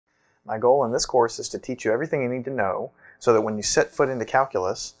My goal in this course is to teach you everything you need to know so that when you set foot into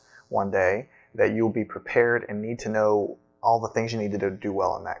calculus one day, that you'll be prepared and need to know all the things you need to do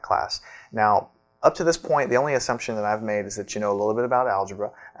well in that class. Now, up to this point, the only assumption that I've made is that you know a little bit about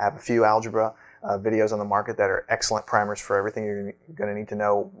algebra. I have a few algebra videos on the market that are excellent primers for everything you're going to need to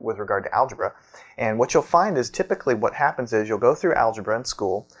know with regard to algebra. And what you'll find is typically what happens is you'll go through algebra in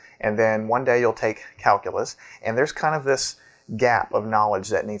school, and then one day you'll take calculus, and there's kind of this gap of knowledge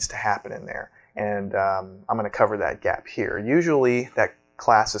that needs to happen in there. And I'm going to cover that gap here. Usually that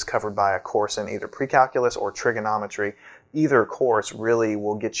class is covered by a course in either pre-calculus or trigonometry. Either course really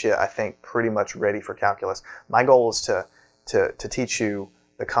will get you, I think, pretty much ready for calculus. My goal is to teach you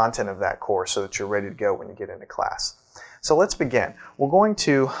the content of that course so that you're ready to go when you get into class. So let's begin. We're going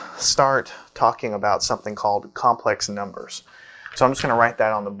to start talking about something called complex numbers. So I'm just going to write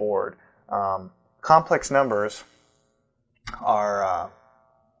that on the board. Complex numbers are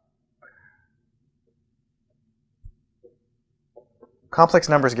complex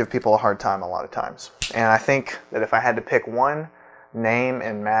numbers give people a hard time a lot of times. And I think that if I had to pick one name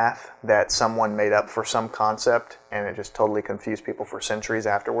in math that someone made up for some concept and it just totally confused people for centuries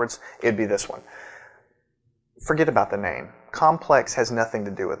afterwards, it'd be this one. Forget about the name. Complex has nothing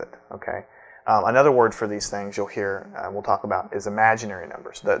to do with it, okay? Another word for these things you'll hear, we'll talk about, is imaginary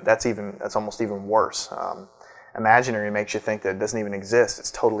numbers. That's almost even worse. Imaginary makes you think that it doesn't even exist.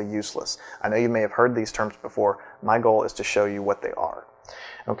 It's totally useless. I know you may have heard these terms before. My goal is to show you what they are.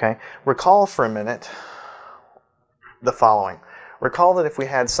 Okay? Recall for a minute the following. Recall that if we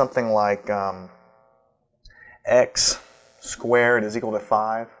had something like x squared is equal to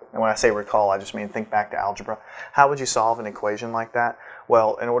 5, and when I say recall, I just mean think back to algebra. How would you solve an equation like that?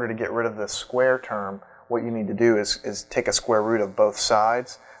 Well, in order to get rid of the square term, what you need to do is take a square root of both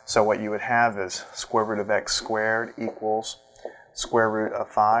sides. So what you would have is square root of x squared equals square root of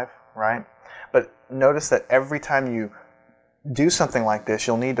 5, right? But notice that every time you do something like this,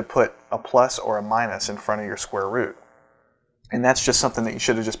 you'll need to put a plus or a minus in front of your square root. And that's just something that you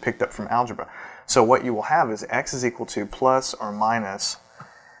should have just picked up from algebra. So what you will have is x is equal to plus or minus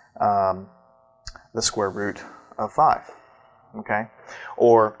the square root of 5, okay?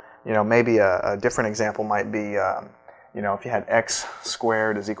 Or, you know, maybe a different example might be, you know, if you had x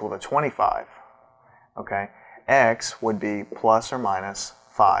squared is equal to 25, okay, x would be plus or minus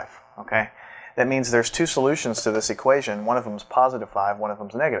 5, okay? That means there's two solutions to this equation. One of them is positive 5, one of them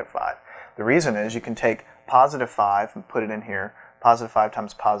is negative 5. The reason is you can take positive 5 and put it in here. Positive 5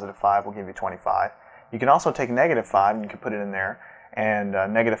 times positive 5 will give you 25. You can also take negative 5 and you can put it in there, and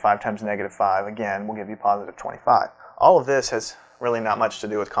negative 5 times negative 5, again, will give you positive 25. All of this has really not much to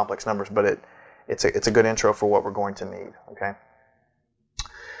do with complex numbers, but it's a good intro for what we're going to need, okay?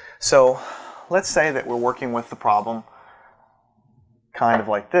 So let's say that we're working with the problem kind of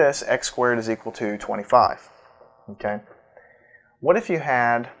like this, x squared is equal to 25, okay? What if you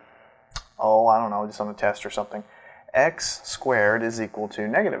had, oh, I don't know, just on a test or something, x squared is equal to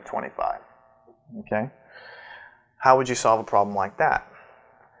negative 25, okay? How would you solve a problem like that?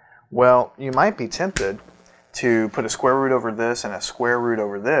 Well, you might be tempted to put a square root over this and a square root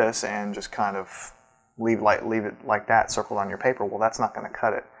over this and just kind of leave it like that circled on your paper. Well, that's not going to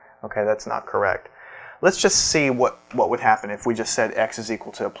cut it. Okay, that's not correct. Let's just see what would happen if we just said x is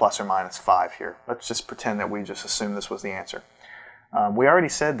equal to plus or minus 5 here. Let's just pretend that we just assumed this was the answer. We already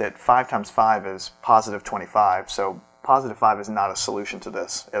said that 5 times 5 is positive 25, so positive 5 is not a solution to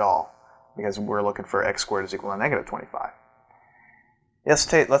this at all because we're looking for x squared is equal to negative 25.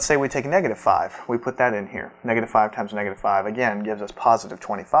 Let's say we take negative 5. We put that in here. Negative 5 times negative 5, again, gives us positive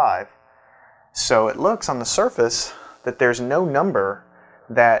 25. So it looks on the surface that there's no number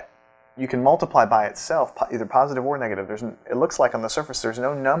that you can multiply by itself, either positive or negative. It looks like on the surface there's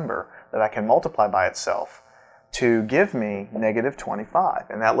no number that I can multiply by itself to give me negative 25.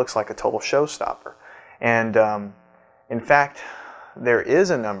 And that looks like a total showstopper. And in fact, there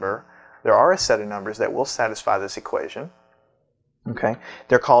are a set of numbers that will satisfy this equation. Okay,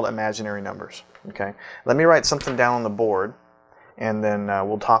 they're called imaginary numbers. Okay, let me write something down on the board, and then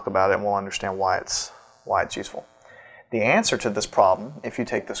we'll talk about it and we'll understand why it's useful. The answer to this problem, if you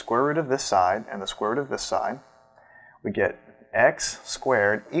take the square root of this side and the square root of this side, we get x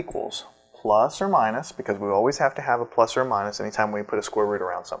squared equals plus or minus, because we always have to have a plus or a minus anytime we put a square root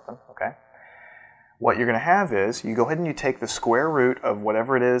around something. Okay. What you're going to have is you go ahead and you take the square root of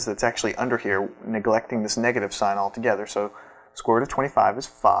whatever it is that's actually under here, neglecting this negative sign altogether. So square root of 25 is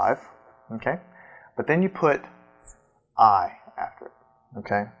 5, okay? But then you put I after it,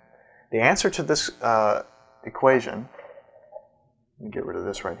 okay? The answer to this equation, let me get rid of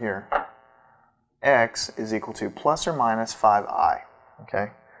this right here, x is equal to plus or minus 5i,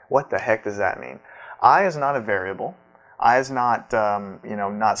 okay? What the heck does that mean? I is not a variable. I is not,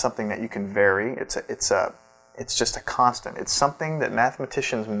 not something that you can vary. It's just a constant. It's something that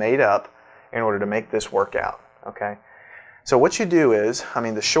mathematicians made up in order to make this work out. Okay. So what you do is,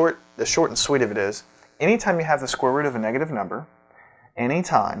 the short and sweet of it is, anytime you have the square root of a negative number,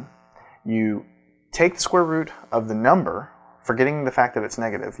 anytime you take the square root of the number, forgetting the fact that it's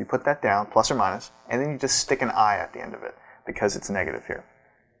negative, you put that down, plus or minus, and then you just stick an I at the end of it because it's negative here.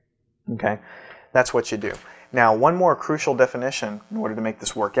 Okay. That's what you do. Now, one more crucial definition in order to make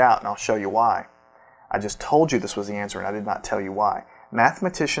this work out, and I'll show you why. I just told you this was the answer, and I did not tell you why.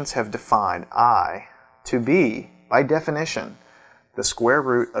 Mathematicians have defined I to be, by definition, the square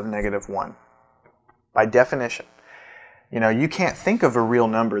root of negative 1. By definition. You can't think of a real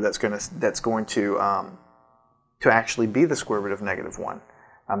number that's going to actually be the square root of negative 1.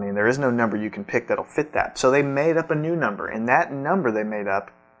 There is no number you can pick that'll fit that. So they made up a new number, and that number they made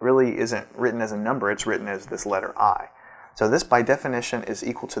up really isn't written as a number, it's written as this letter I. So this, by definition, is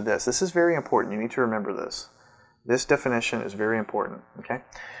equal to this. This is very important. You need to remember this. This definition is very important. Okay.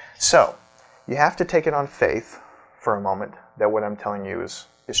 So you have to take it on faith for a moment that what I'm telling you is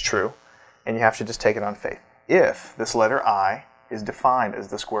true, and you have to just take it on faith. If this letter I is defined as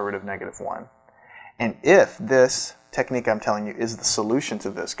the square root of negative 1, and if this technique I'm telling you is the solution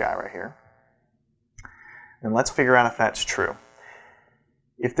to this guy right here, then let's figure out if that's true.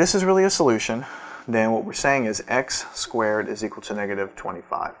 If this is really a solution, then what we're saying is x squared is equal to negative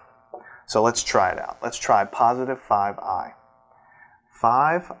 25. So let's try it out. Let's try positive 5i.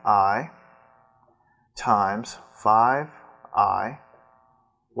 5i times 5i,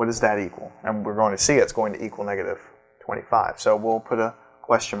 what does that equal? And we're going to see it's going to equal negative 25. So we'll put a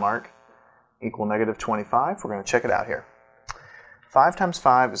question mark, equal negative 25. We're going to check it out here. 5 times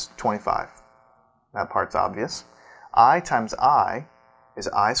 5 is 25. That part's obvious. I times I is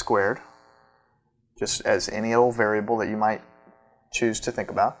I squared, just as any old variable that you might choose to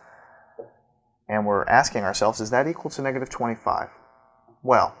think about. And we're asking ourselves, is that equal to negative 25?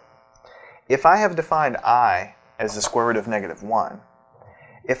 Well, if I have defined I as the square root of negative 1,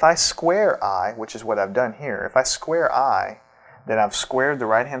 if I square I, which is what I've done here, if I square I, then I've squared the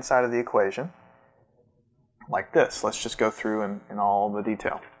right-hand side of the equation like this. Let's just go through in all the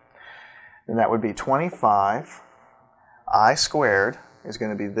detail. And that would be 25 I squared is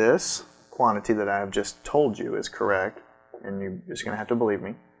going to be this quantity that I have just told you is correct, and you're just going to have to believe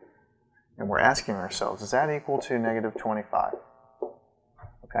me. And we're asking ourselves, is that equal to negative 25?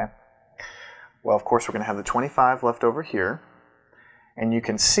 Okay. Well, of course, we're going to have the 25 left over here. And you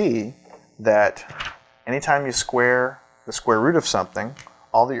can see that anytime you square the square root of something,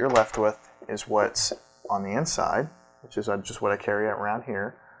 all that you're left with is what's on the inside, which is just what I carry around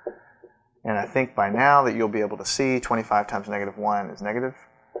here. And I think by now that you'll be able to see 25 times negative 1 is negative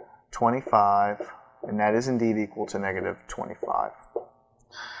 25, and that is indeed equal to negative 25.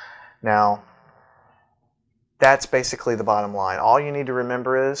 Now, that's basically the bottom line. All you need to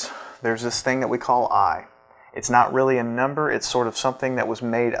remember is there's this thing that we call I. It's not really a number, it's sort of something that was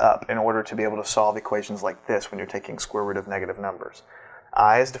made up in order to be able to solve equations like this when you're taking square root of negative numbers.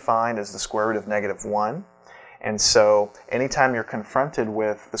 I is defined as the square root of negative 1, and so anytime you're confronted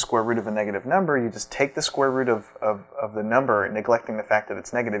with the square root of a negative number, you just take the square root of the number, neglecting the fact that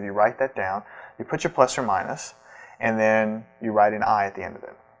it's negative, you write that down, you put your plus or minus, and then you write an I at the end of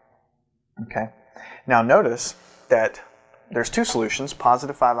it. Okay? Now notice that there's two solutions,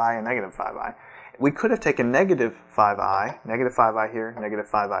 positive 5i and negative 5i. We could have taken negative 5i here, negative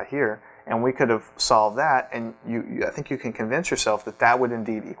 5i here, and we could have solved that, and I think you can convince yourself that that would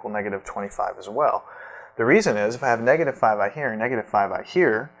indeed equal negative 25 as well. The reason is, if I have negative 5i here and negative 5i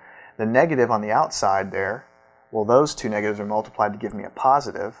here, the negative on the outside there, well, those two negatives are multiplied to give me a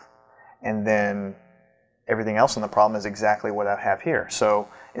positive, and then everything else in the problem is exactly what I have here. So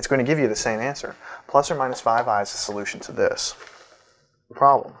it's going to give you the same answer. Plus or minus 5i is the solution to this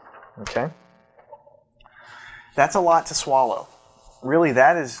problem. Okay? That's a lot to swallow. Really,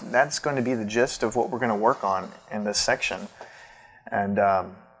 that's going to be the gist of what we're going to work on in this section. And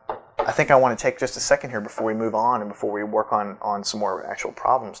I think I want to take just a second here before we move on and before we work on some more actual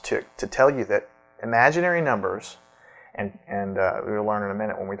problems to tell you that imaginary numbers, and we'll learn in a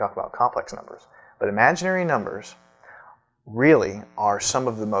minute when we talk about complex numbers, but imaginary numbers really are some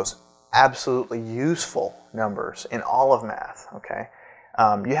of the most absolutely useful numbers in all of math. Okay,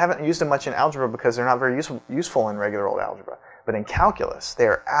 you haven't used them much in algebra because they're not very useful in regular old algebra. But in calculus, they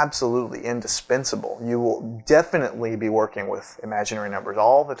are absolutely indispensable. You will definitely be working with imaginary numbers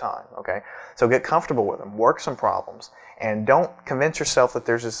all the time, okay? So get comfortable with them, work some problems, and don't convince yourself that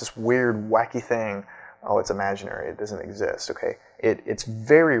there's just this weird, wacky thing oh, it's imaginary, it doesn't exist, okay? It's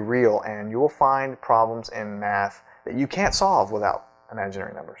very real, and you will find problems in math that you can't solve without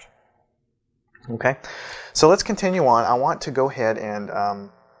imaginary numbers. Okay, so let's continue on. I want to go ahead and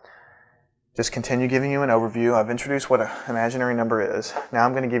just continue giving you an overview. I've introduced what an imaginary number is. Now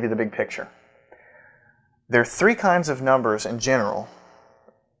I'm going to give you the big picture. There are three kinds of numbers in general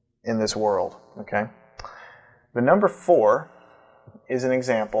in this world, okay? The number 4 is an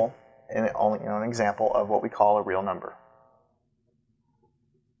example, an example of what we call a real number.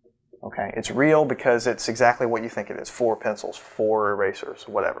 Okay, it's real because it's exactly what you think it is. 4 pencils, 4 erasers,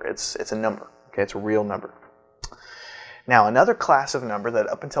 whatever. It's a number. Okay, it's a real number. Now, another class of number that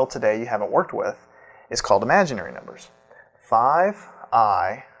up until today you haven't worked with is called imaginary numbers.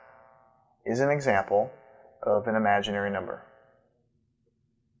 5i is an example of an imaginary number.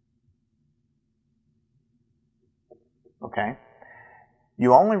 Okay?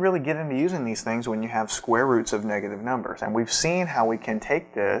 You only really get into using these things when you have square roots of negative numbers. And we've seen how we can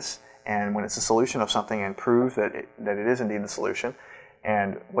take this and when it's a solution of something and prove that it is indeed the solution.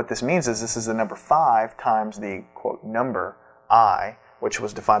 And what this means is this is the number 5 times the, quote, number I, which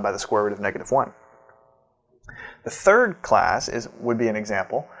was defined by the square root of -1. The third class would be an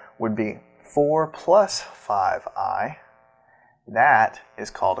example, would be 4 plus 5i. That is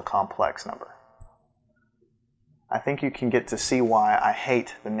called a complex number. I think you can get to see why I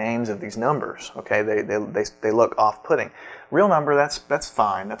hate the names of these numbers. Okay, they look off-putting. Real number, that's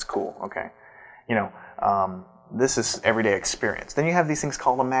fine, that's cool. Okay, you know, this is everyday experience. Then you have these things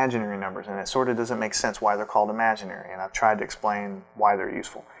called imaginary numbers, and it sort of doesn't make sense why they're called imaginary. And I've tried to explain why they're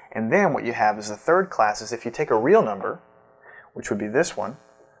useful. And then what you have is the third class is if you take a real number, which would be this one.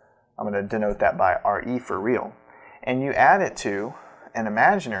 I'm going to denote that by RE for real, and you add it to an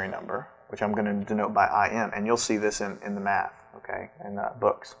imaginary number, which I'm going to denote by IM, and you'll see this in the math, okay, in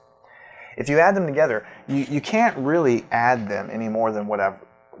books. If you add them together, you can't really add them any more than what I've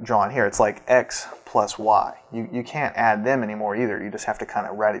drawn here. It's like x plus y. You can't add them anymore either. You just have to kind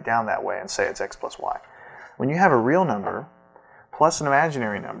of write it down that way and say it's x plus y. When you have a real number plus an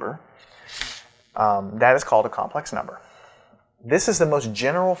imaginary number, that is called a complex number. This is the most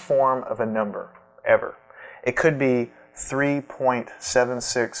general form of a number ever. It could be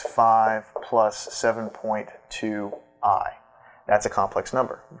 3.765 plus 7.2i. That's a complex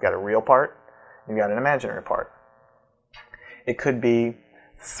number. You've got a real part, you've got an imaginary part. It could be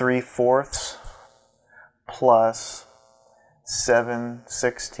 3/4 plus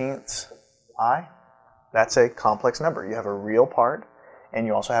 7/16 i. That's a complex number. You have a real part and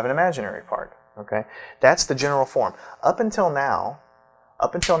you also have an imaginary part. Okay? That's the general form. Up until now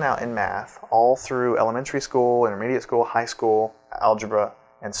in math, all through elementary school, intermediate school, high school, algebra,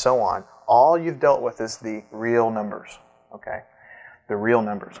 and so on, all you've dealt with is the real numbers. Okay? The real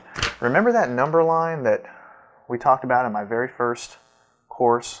numbers. Remember that number line that we talked about in my very first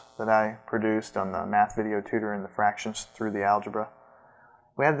course that I produced on the Math Video Tutor and the fractions through the algebra?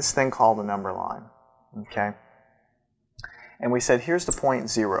 We had this thing called the number line. Okay? And we said, here's the point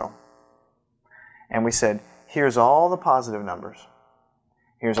 0. And we said, here's all the positive numbers.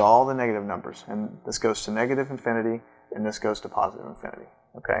 Here's all the negative numbers. And this goes to negative infinity, and this goes to positive infinity.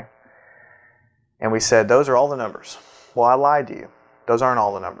 Okay? And we said, those are all the numbers. Well, I lied to you. Those aren't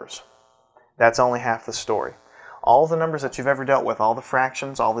all the numbers. That's only half the story. All the numbers that you've ever dealt with, all the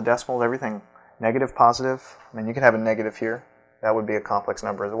fractions, all the decimals, everything, negative, positive, I mean, you could have a negative here. That would be a complex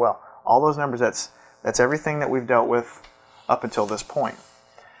number as well. All those numbers, that's everything that we've dealt with up until this point.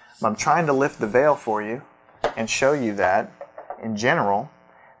 But I'm trying to lift the veil for you and show you that, in general,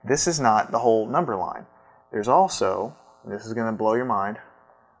 this is not the whole number line. There's also, this is going to blow your mind,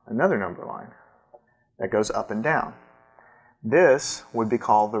 another number line that goes up and down. This would be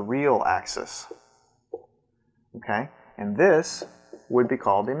called the real axis. Okay? And this would be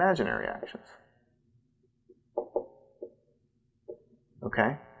called the imaginary axis.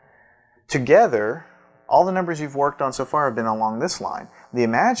 Okay? Together, all the numbers you've worked on so far have been along this line. The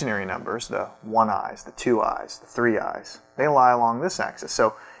imaginary numbers, the 1i's, the 2i's, the 3i's, they lie along this axis.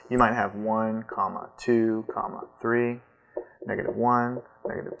 So you might have 1, 2, 3, -1,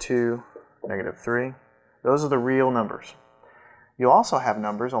 -2, -3. Those are the real numbers. You also have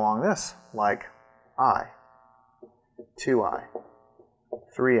numbers along this, like I, 2i,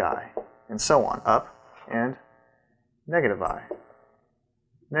 3i, and so on, up, and -i,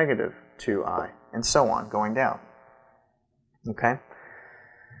 -2i, and so on, going down. Okay?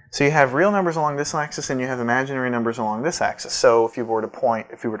 So you have real numbers along this axis, and you have imaginary numbers along this axis. So if you were to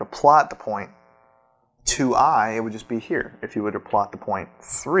plot the point 2i, it would just be here. If you were to plot the point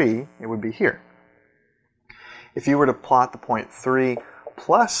 3, it would be here. If you were to plot the point 3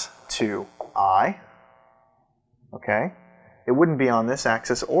 plus 2i, Okay? It wouldn't be on this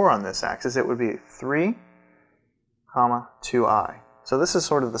axis or on this axis. It would be 3, comma, 2i. So this is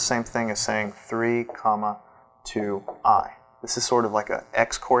sort of the same thing as saying 3, comma, 2i. This is sort of like a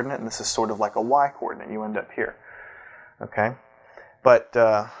x coordinate, and this is sort of like a y coordinate. You end up here. Okay? But,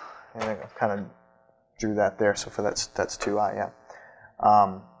 and I kind of drew that there, so for that's 2i, yeah.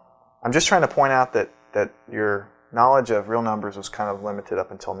 I'm just trying to point out that your knowledge of real numbers was kind of limited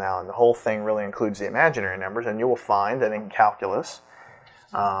up until now, and the whole thing really includes the imaginary numbers, and you will find that in calculus,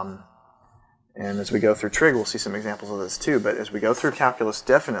 and as we go through trig, we'll see some examples of this too, but as we go through calculus,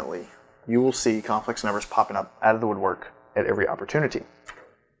 definitely, you will see complex numbers popping up out of the woodwork at every opportunity.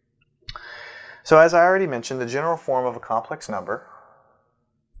 So as I already mentioned, the general form of a complex number,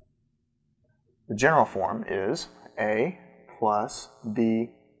 the general form is a plus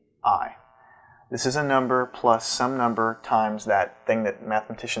bi. This is a number plus some number times that thing that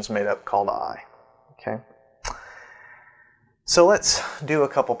mathematicians made up called I. Okay? So let's do a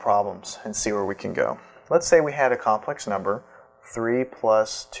couple problems and see where we can go. Let's say we had a complex number, 3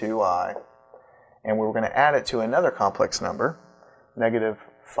 plus 2i, and we were going to add it to another complex number, negative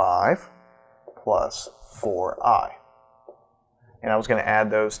 5 plus 4i. And I was going to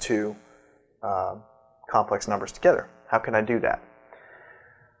add those two complex numbers together. How can I do that?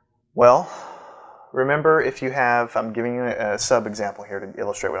 Well, remember, if you have, I'm giving you a sub-example here to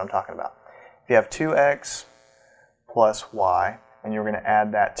illustrate what I'm talking about. If you have 2x plus y, and you're going to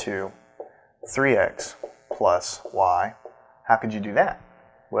add that to 3x plus y, how could you do that?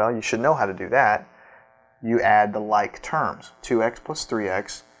 Well, you should know how to do that. You add the like terms. 2x plus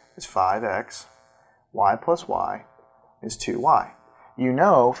 3x is 5x. Y plus y is 2y. You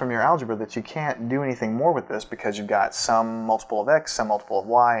know from your algebra that you can't do anything more with this because you've got some multiple of x, some multiple of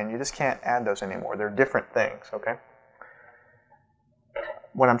y, and you just can't add those anymore. They're different things, okay?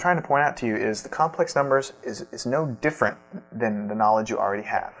 What I'm trying to point out to you is the complex numbers is no different than the knowledge you already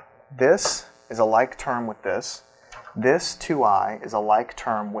have. This is a like term with this. This 2i is a like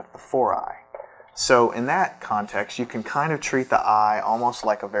term with the 4i. So in that context, you can kind of treat the I almost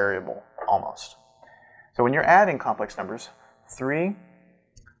like a variable, almost. So when you're adding complex numbers, 3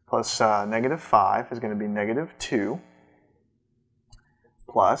 plus negative 5 is going to be negative 2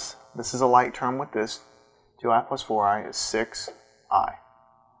 plus, this is a like term with this, 2i plus 4i is 6i.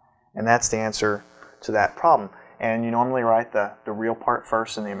 And that's the answer to that problem. And you normally write the real part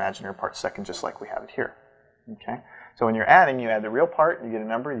first and the imaginary part second, just like we have it here. Okay? So when you're adding, you add the real part, you get a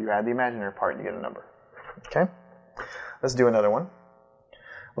number. You add the imaginary part, you get a number. Okay? Let's do another one.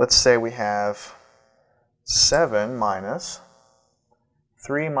 Let's say we have 7 minus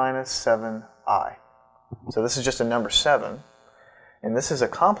 3 minus 7i. So this is just a number 7. And this is a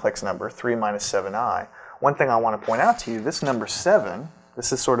complex number, 3 minus 7i. One thing I want to point out to you, this number 7,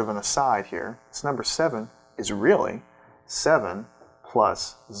 this is sort of an aside here. This number 7 is really 7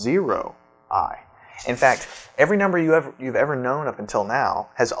 plus 0i. In fact, every number you've ever known up until now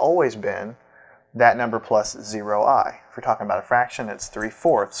has always been that number plus 0i. If we're talking about a fraction, it's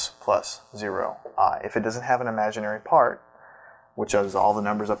 3/4 plus 0i. If it doesn't have an imaginary part, which is all the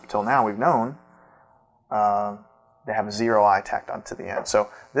numbers up until now we've known, they have a 0i tacked onto the end. So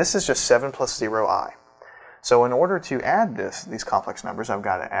this is just 7 plus 0i. So in order to add these complex numbers, I've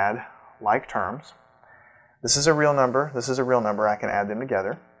got to add like terms. This is a real number. This is a real number. I can add them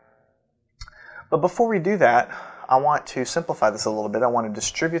together. But before we do that, I want to simplify this a little bit. I want to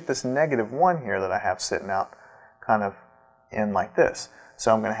distribute this negative 1 here that I have sitting out kind of in like this.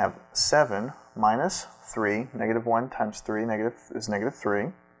 So I'm going to have 7 minus 3, negative 1 times 3 is negative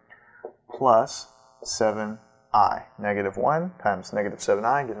 3, plus 7i. Negative 1 times negative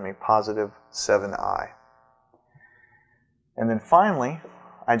 7i gives me positive 7i. And then finally,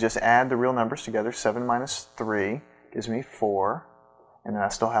 I just add the real numbers together. 7 minus 3 gives me 4. And then I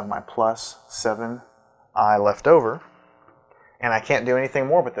still have my plus 7i left over. And I can't do anything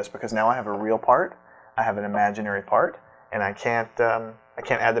more with this because now I have a real part, I have an imaginary part, and I can't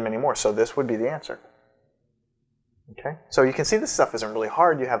add them anymore. So this would be the answer. Okay? So you can see this stuff isn't really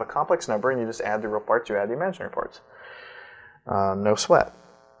hard. You have a complex number and you just add the real parts, you add the imaginary parts. No sweat.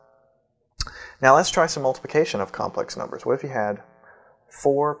 Now let's try some multiplication of complex numbers. What if you had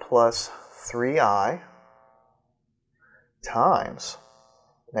 4 plus 3i times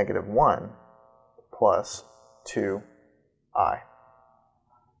negative 1 plus 2i.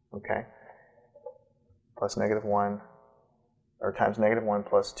 Okay? Plus negative 1, or times negative 1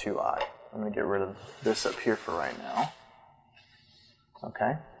 plus 2i. I'm going to get rid of this up here for right now.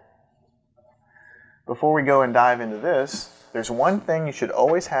 Okay? Before we go and dive into this, there's one thing you should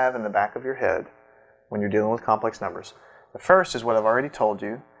always have in the back of your head when you're dealing with complex numbers. The first is what I've already told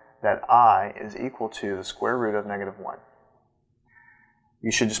you, that I is equal to the square root of negative 1.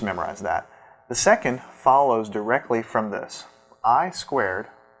 You should just memorize that. The second follows directly from this. I squared,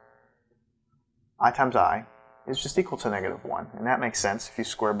 I times I, is just equal to negative 1. And that makes sense. If you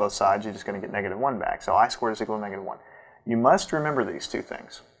square both sides, you're just going to get negative 1 back. So I squared is equal to negative 1. You must remember these two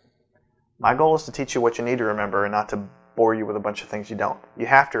things. My goal is to teach you what you need to remember and not to bore you with a bunch of things you don't. You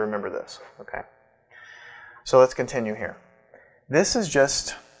have to remember this. Okay. So let's continue here. This is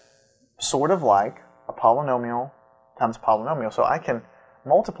just sort of like a polynomial times polynomial. So I can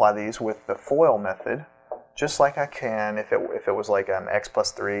multiply these with the FOIL method just like I can if it was like x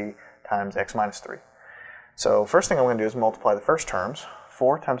plus 3 times x minus 3. So first thing I'm going to do is multiply the first terms.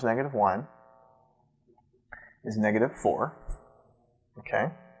 4 times negative 1 is negative 4. Okay.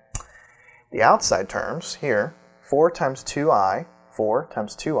 The outside terms here, 4 times 2i, 4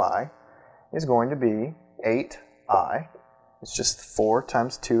 times 2i is going to be 8i. It's just 4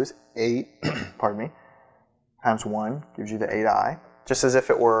 times 2 is 8, pardon me, times 1 gives you the 8i, just as if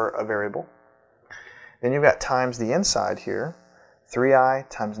it were a variable. Then you've got times the inside here. 3i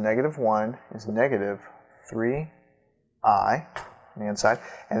times negative 1 is negative 3i on the inside.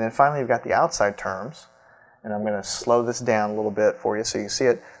 And then finally you've got the outside terms. And I'm going to slow this down a little bit for you so you see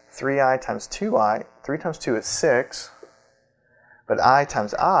it. 3i times 2i, 3 times 2 is 6, but I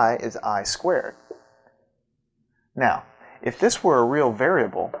times I is I squared. Now, if this were a real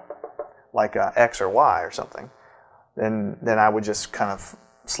variable, like x or y or something, then I would just kind of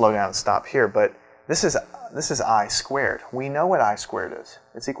slow down and stop here. But this is I squared. We know what I squared is.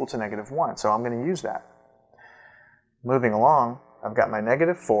 It's equal to negative 1, so I'm going to use that. Moving along, I've got my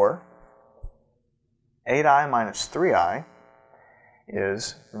negative 4. 8i minus 3i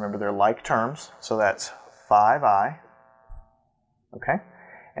is, remember they're like terms, so that's 5i. Okay?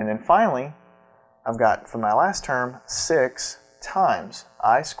 And then finally, I've got, for my last term, 6 times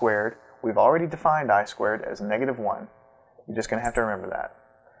I squared. We've already defined I squared as negative 1. You're just going to have to remember that.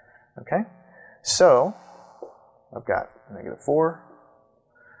 Okay? So, I've got negative 4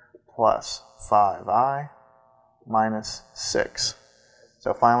 plus 5i minus 6.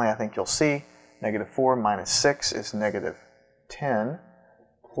 So finally, I think you'll see negative 4 minus 6 is negative 10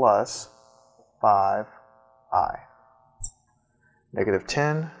 plus 5i. Negative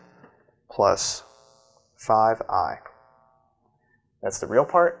 10 plus 5i. That's the real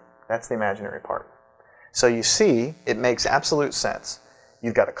part. That's the imaginary part. So you see, it makes absolute sense.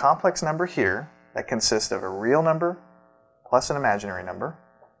 You've got a complex number here that consists of a real number plus an imaginary number.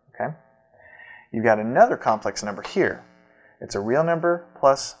 Okay? You've got another complex number here. It's a real number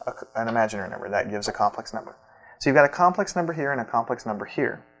plus an imaginary number. That gives a complex number. So you've got a complex number here and a complex number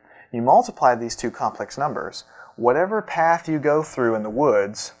here. You multiply these two complex numbers. Whatever path you go through in the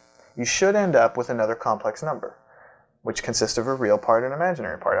woods, you should end up with another complex number, which consists of a real part and an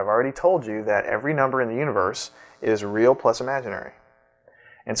imaginary part. I've already told you that every number in the universe is real plus imaginary.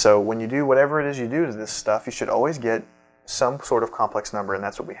 And so when you do whatever it is you do to this stuff, you should always get some sort of complex number, and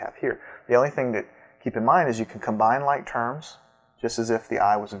that's what we have here. The only thing to keep in mind is you can combine like terms, just as if the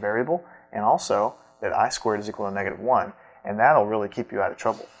I was a variable, and also that I squared is equal to negative 1, and that'll really keep you out of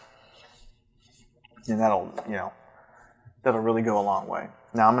trouble. And that'll really go a long way.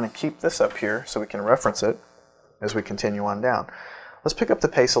 Now I'm going to keep this up here so we can reference it as we continue on down. Let's pick up the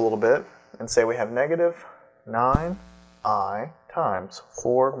pace a little bit and say we have negative 9i times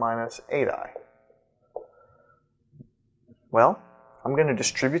 4 minus 8i. Well, I'm going to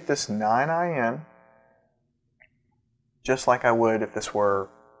distribute this 9i in just like I would if this were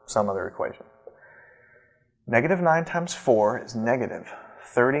some other equation. Negative 9 times 4 is negative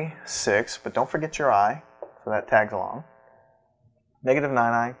 36, but don't forget your I, so that tags along. Negative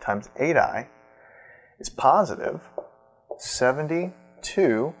 9i times 8i is positive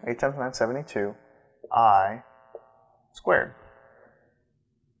 72, 8 times 9 is 72, I squared.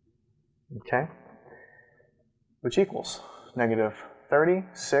 Okay? Which equals negative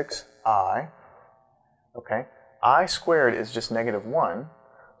 36i. Okay? I squared is just negative 1,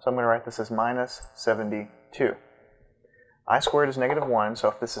 so I'm going to write this as minus 72. I squared is negative 1, so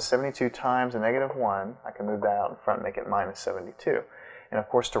if this is 72 times a negative 1, I can move that out in front and make it minus 72. And of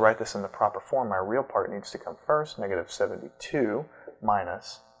course, to write this in the proper form, my real part needs to come first, negative 72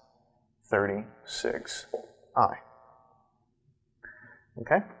 minus 36i.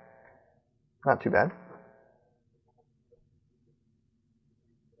 Okay? Not too bad.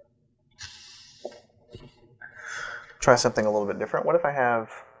 Try something a little bit different. What if I have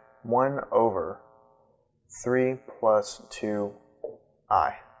 1 over 3 plus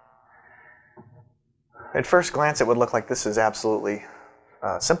 2i? At first glance, it would look like this is absolutely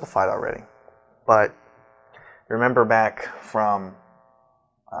simplified already. But remember back from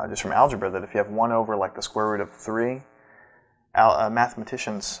just from algebra, that if you have 1 over like the square root of 3,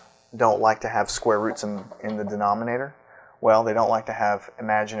 mathematicians don't like to have square roots in the denominator. Well, they don't like to have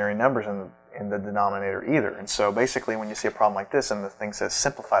imaginary numbers in the denominator either. And so basically when you see a problem like this and the thing says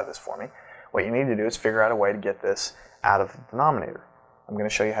simplify this for me, what you need to do is figure out a way to get this out of the denominator. I'm going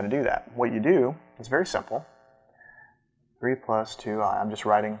to show you how to do that. What you do is very simple. 3 plus 2i. I'm just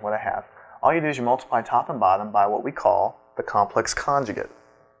writing what I have. All you do is you multiply top and bottom by what we call the complex conjugate.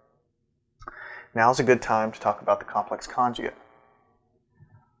 Now's a good time to talk about the complex conjugate.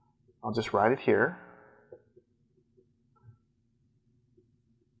 I'll just write it here.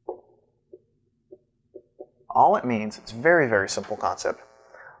 All it means, it's a very, very simple concept.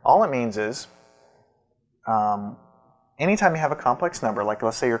 All it means is anytime you have a complex number, like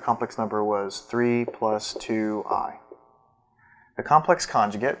let's say your complex number was 3 plus 2i, the complex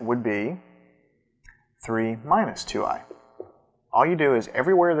conjugate would be 3 minus 2i. All you do is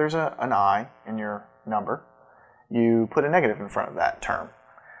everywhere there's an I in your number, you put a negative in front of that term.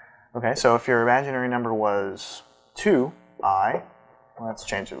 Okay, so if your imaginary number was 2i, well, let's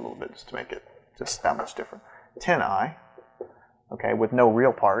change it a little bit just to make it just that much different. 10i, okay, with no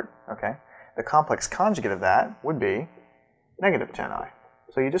real part, okay, the complex conjugate of that would be negative 10i.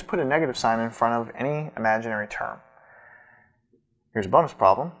 So you just put a negative sign in front of any imaginary term. Here's a bonus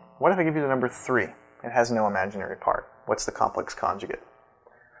problem. What if I give you the number 3? It has no imaginary part. What's the complex conjugate?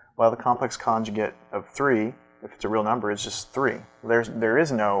 Well, the complex conjugate of 3, if it's a real number, is just 3. There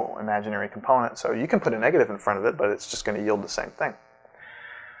is no imaginary component, so you can put a negative in front of it, but it's just going to yield the same thing.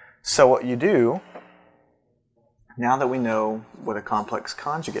 So what you do, now that we know what a complex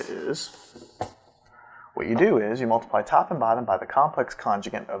conjugate is, what you do is you multiply top and bottom by the complex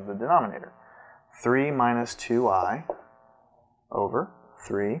conjugate of the denominator. 3 minus 2i over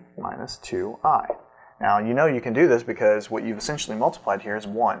 3 minus 2i. Now, you know you can do this because what you've essentially multiplied here is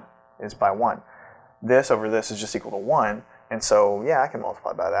by 1. This over this is just equal to 1, and so, yeah, I can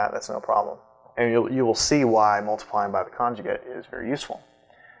multiply by that. That's no problem. And you will see why multiplying by the conjugate is very useful.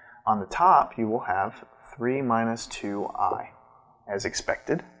 On the top, you will have 3 minus 2i, as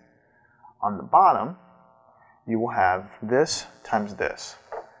expected. On the bottom, you will have this times this.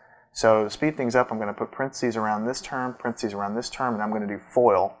 So to speed things up, I'm going to put parentheses around this term, parentheses around this term, and I'm going to do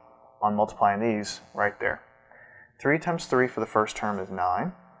FOIL on multiplying these right there. 3 times 3 for the first term is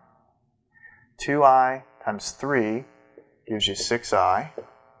 9. 2i times 3 gives you 6i.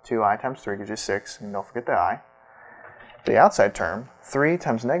 2i times 3 gives you 6, and don't forget the i. The outside term, 3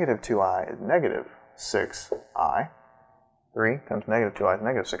 times negative 2i is negative 6i. 3 times negative 2i is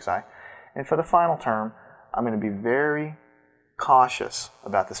negative 6i. And for the final term, I'm going to be very cautious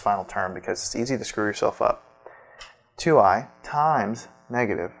about this final term because it's easy to screw yourself up. 2i times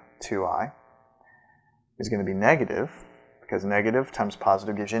negative 2i is going to be negative, because negative times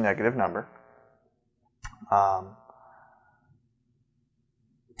positive gives you a negative number.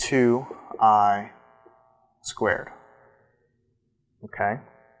 2i squared. Okay?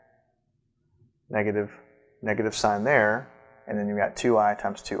 Negative sign there, and then you've got 2i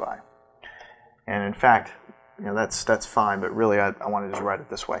times 2i. And in fact, you know, that's fine, but really I want to just write it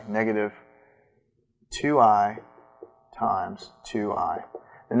this way. Negative 2i times 2i.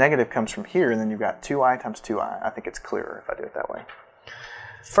 The negative comes from here, and then you've got 2i times 2i. I think it's clearer if I do it that way.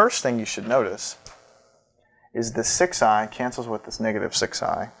 First thing you should notice is the 6i cancels with this negative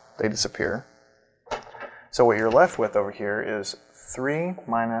 6i. They disappear. So what you're left with over here is 3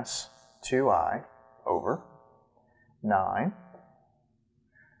 minus 2i over 9.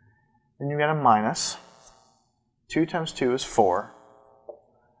 Then you've got a minus. 2 times 2 is 4.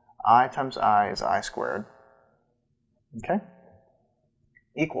 I times I is I squared. Okay?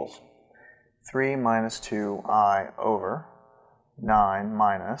 Equals 3 minus 2i over 9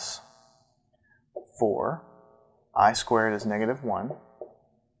 minus 4. I squared is negative 1.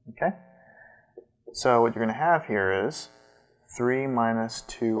 Okay? So what you're going to have here is 3 minus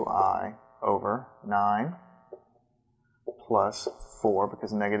 2i over 9 plus 4,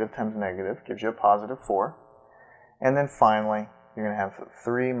 because negative times negative gives you a positive 4. And then finally, you're going to have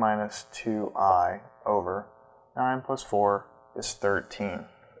 3 minus 2i over 9 plus 4 is 13.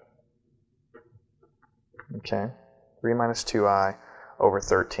 Okay? 3 minus 2i over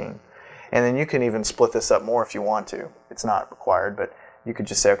 13. And then you can even split this up more if you want to. It's not required, but you could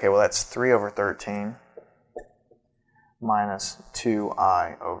just say, okay, well, that's 3 over 13 minus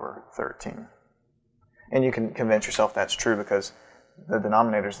 2i over 13. And you can convince yourself that's true because the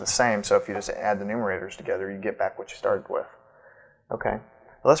denominator is the same, so if you just add the numerators together, you get back what you started with. Okay,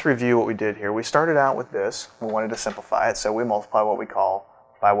 let's review what we did here. We started out with this. We wanted to simplify it, so we multiply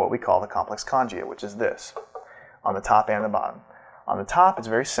by what we call the complex conjugate, which is this, on the top and the bottom. On the top, it's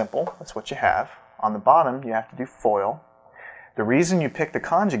very simple. That's what you have. On the bottom, you have to do FOIL. The reason you pick the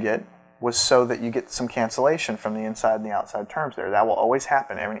conjugate was so that you get some cancellation from the inside and the outside terms there. That will always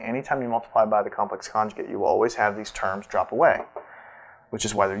happen. Anytime you multiply by the complex conjugate, you will always have these terms drop away, which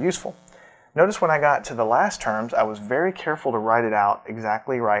is why they're useful. Notice when I got to the last terms, I was very careful to write it out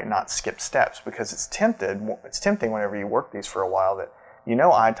exactly right, not skip steps, because it's tempting whenever you work these for a while that you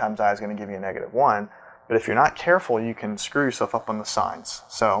know I times I is going to give you a -1, but if you're not careful, you can screw yourself up on the signs.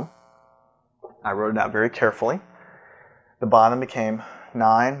 So I wrote it out very carefully. The bottom became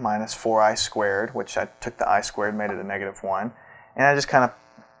 9 minus 4i squared, which I took the I squared, made it a -1, and I just kind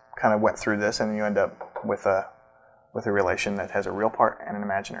of went through this, and you end up with a relation that has a real part and an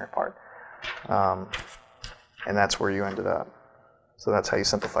imaginary part, and that's where you ended up. So that's how you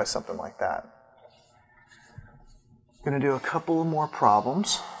simplify something like that. I'm going to do a couple more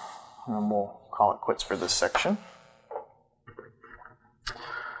problems, and then we'll call it quits for this section.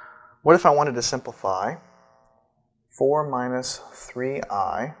 What if I wanted to simplify 4 minus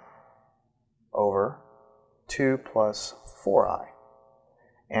 3i over 2 plus 4i?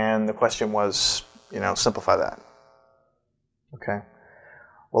 And the question was, simplify that. Okay.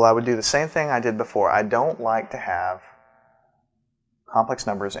 Well, I would do the same thing I did before. I don't like to have complex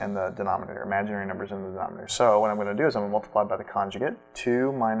numbers in the denominator, imaginary numbers in the denominator. So what I'm going to do is I'm going to multiply by the conjugate,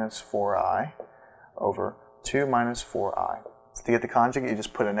 2 minus 4i over 2 minus 4i. To get the conjugate, you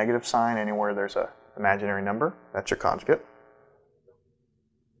just put a negative sign anywhere there's an imaginary number. That's your conjugate.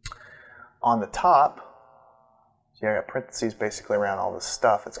 On the top, see, I got parentheses basically around all this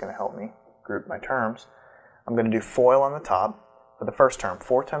stuff. It's going to help me group my terms. I'm going to do FOIL on the top for the first term.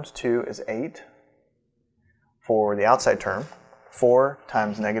 4 times 2 is 8. For the outside term, 4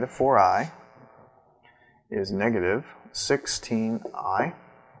 times -4i is -16i.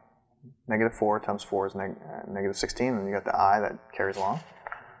 -4 times 4 is -16, and you got the I that carries along.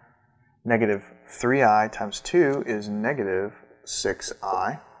 -3i times 2 is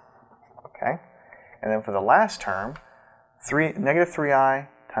 -6i. Okay? And then for the last term, -3i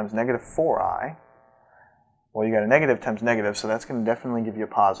times -4i, well, you got a negative times negative, so that's going to definitely give you a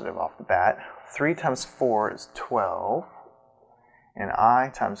positive off the bat. 3 times 4 is 12, and I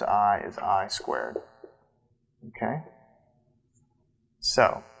times I is I squared. Okay?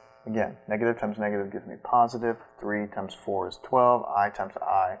 So, again, negative times negative gives me positive. 3 times 4 is 12. I times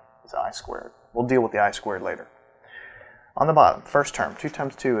I is I squared. We'll deal with the I squared later. On the bottom, first term, 2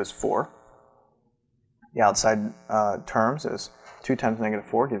 times 2 is 4. The outside terms is 2 times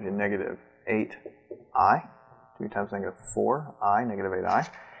 -4 gives you -8i. 2 times -4i, -8i.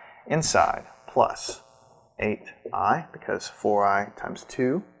 Inside, plus 8i, because 4i times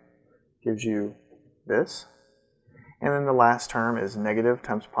 2 gives you this. And then the last term is negative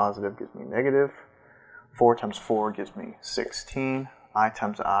times positive gives me negative. 4 times 4 gives me 16. I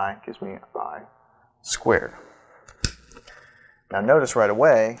times I gives me I squared. Now notice right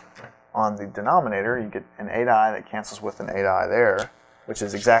away, on the denominator, you get an 8i that cancels with an 8i there, which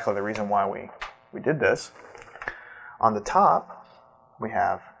is exactly the reason why we did this. On the top, we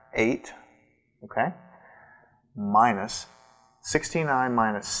have 8, okay, minus 16i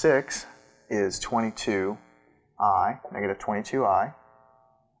minus 6 is 22i, -22i,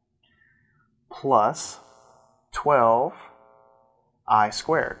 plus 12i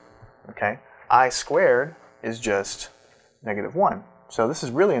squared, okay? I squared is just -1. So this is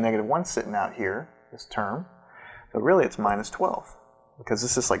really a -1 sitting out here, this term. So really it's minus 12, because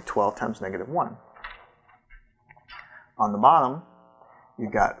this is like 12 times -1. On the bottom,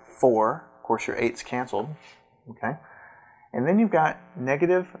 you've got 4. Of course, your 8's canceled, okay? And then you've got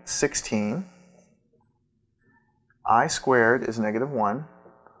 -16. I squared is -1,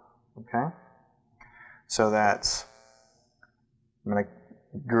 okay? So that's, I'm going to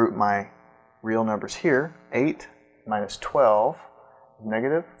group my real numbers here. 8 minus 12 is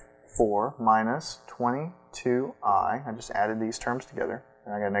 -4 minus 22i. I just added these terms together,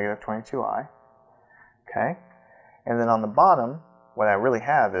 and I got -22i, okay? And then on the bottom, what I really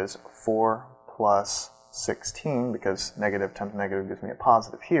have is 4 plus 16, because negative times negative gives me a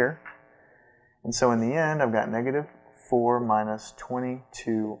positive here. And so in the end, I've got -4 minus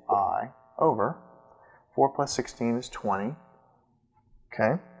 22i over 4 plus 16 is 20.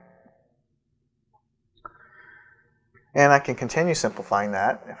 Okay? And I can continue simplifying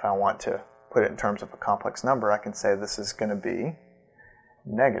that. If I want to put it in terms of a complex number, I can say this is going to be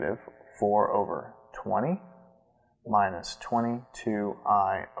 -4 over 20 minus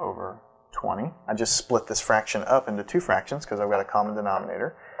 22i over 20. I just split this fraction up into two fractions because I've got a common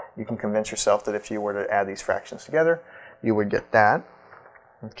denominator. You can convince yourself that if you were to add these fractions together, you would get that.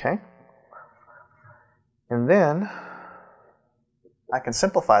 Okay? And then I can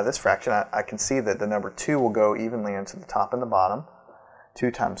simplify this fraction. I can see that the number 2 will go evenly into the top and the bottom.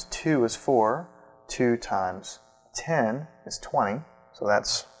 2 times 2 is 4. 2 times 10 is 20. So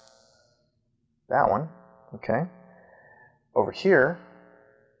that's that one. Okay. Over here,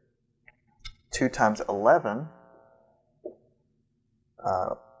 2 times 11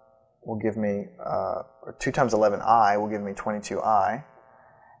 will give me, or 2 times 11i will give me 22i.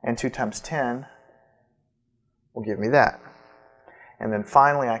 And 2 times 10 will give me that. And then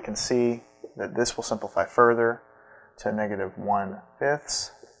finally I can see that this will simplify further to negative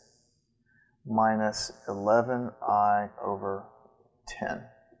 1/5 minus 11i over 10.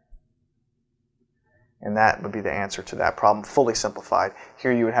 And that would be the answer to that problem, fully simplified.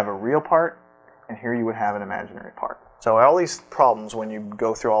 Here you would have a real part, and here you would have an imaginary part. So all these problems, when you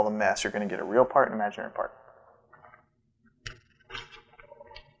go through all the mess, you're going to get a real part and an imaginary part.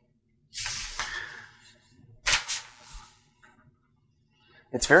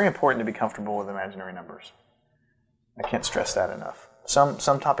 It's very important to be comfortable with imaginary numbers. I can't stress that enough. Some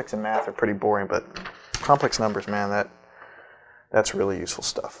topics in math are pretty boring, but complex numbers, man, that's really useful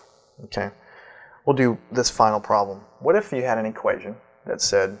stuff. Okay, we'll do this final problem. What if you had an equation that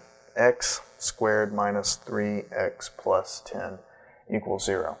said x squared minus 3x plus 10 equals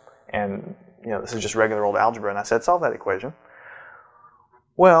 0? And this is just regular old algebra, and I said solve that equation.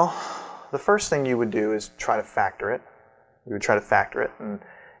 Well, the first thing you would do is try to factor it. You would try to factor it and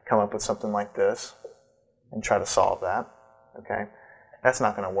come up with something like this and try to solve that. Okay, that's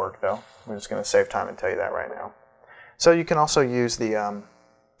not going to work though. We're just going to save time and tell you that right now. So you can also use the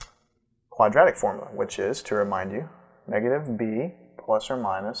quadratic formula, which is, to remind you, negative b plus or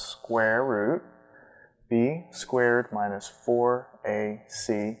minus square root b squared minus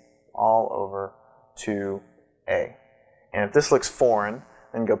 4ac all over 2a. And if this looks foreign,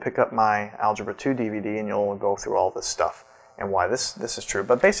 then go pick up my Algebra 2 DVD and you'll go through all this stuff and why this is true.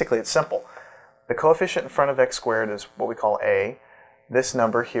 But basically it's simple. The coefficient in front of x squared is what we call a. This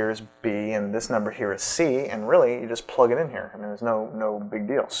number here is b, and this number here is c, and really you just plug it in here. I mean, there's no big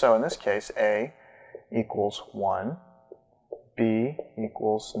deal. So in this case, a equals 1, b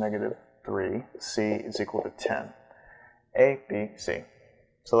equals negative 3, c is equal to 10. A, b, c.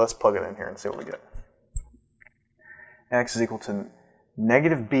 So let's plug it in here and see what we get. X is equal to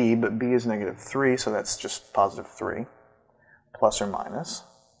negative b, but b is negative 3, so that's just positive 3, plus or minus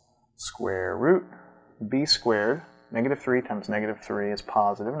square root b squared. Negative 3 times negative 3 is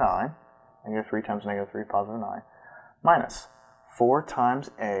positive 9. Negative 3 times negative 3 is positive 9. Minus 4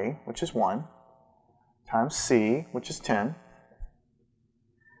 times a, which is 1, times c, which is 10,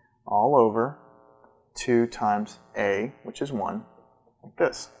 all over 2 times a, which is 1, like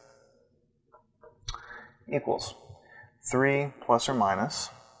this, equals 3 plus or minus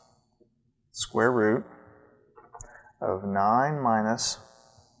square root of 9 minus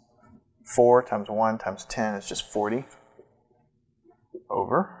 4 times 1 times 10 is just 40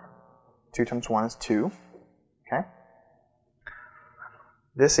 over 2 times 1 is 2. Okay.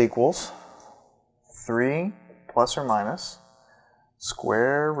 This equals 3 plus or minus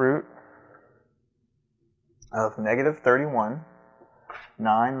square root of negative 31.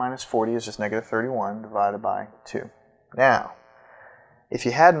 9 minus 40 is just negative 31 divided by 2. Now, if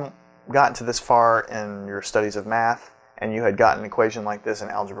you hadn't gotten to this far in your studies of math, and you had gotten an equation like this in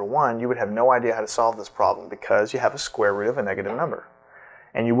Algebra 1, you would have no idea how to solve this problem because you have a square root of a negative number.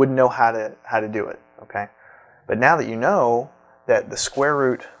 And you wouldn't know how to do it, okay? But now that you know that the square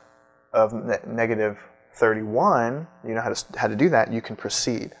root of negative 31, you know how to do that, you can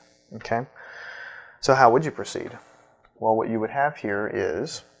proceed, okay? So how would you proceed? Well, what you would have here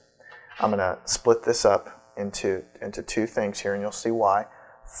is, I'm going to split this up into two things here, and you'll see why.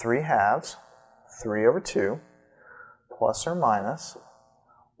 3/2, 3 over 2, plus or minus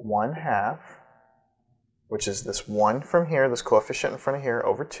 1/2, which is this 1 from here, this coefficient in front of here,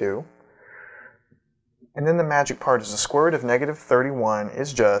 over 2. And then the magic part is the square root of negative 31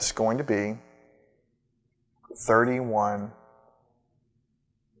 is just going to be 31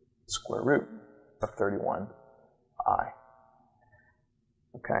 square root of 31i.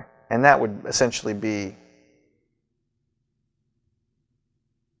 Okay, and that would essentially be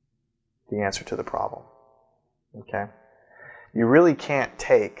the answer to the problem. Okay. You really can't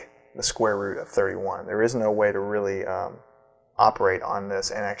take the square root of 31. There is no way to really operate on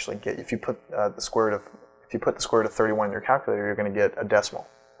this and actually get. If you put the square root of 31 in your calculator, you're going to get a decimal.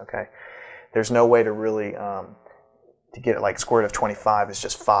 Okay. There's no way to really to get it like square root of 25 is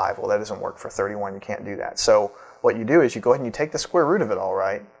just 5. Well, that doesn't work for 31. You can't do that. So what you do is you go ahead and you take the square root of it, all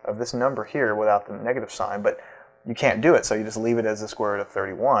right, of this number here without the negative sign, but you can't do it. So you just leave it as the square root of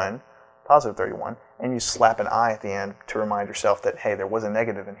 31. positive 31, and you slap an I at the end to remind yourself that, hey, there was a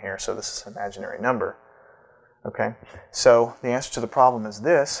negative in here, so this is an imaginary number. Okay, so the answer to the problem is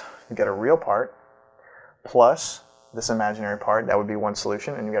this. You get a real part plus this imaginary part, that would be one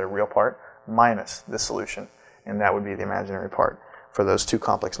solution, and you get a real part minus this solution, and that would be the imaginary part for those two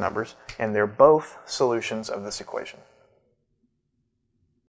complex numbers, and they're both solutions of this equation.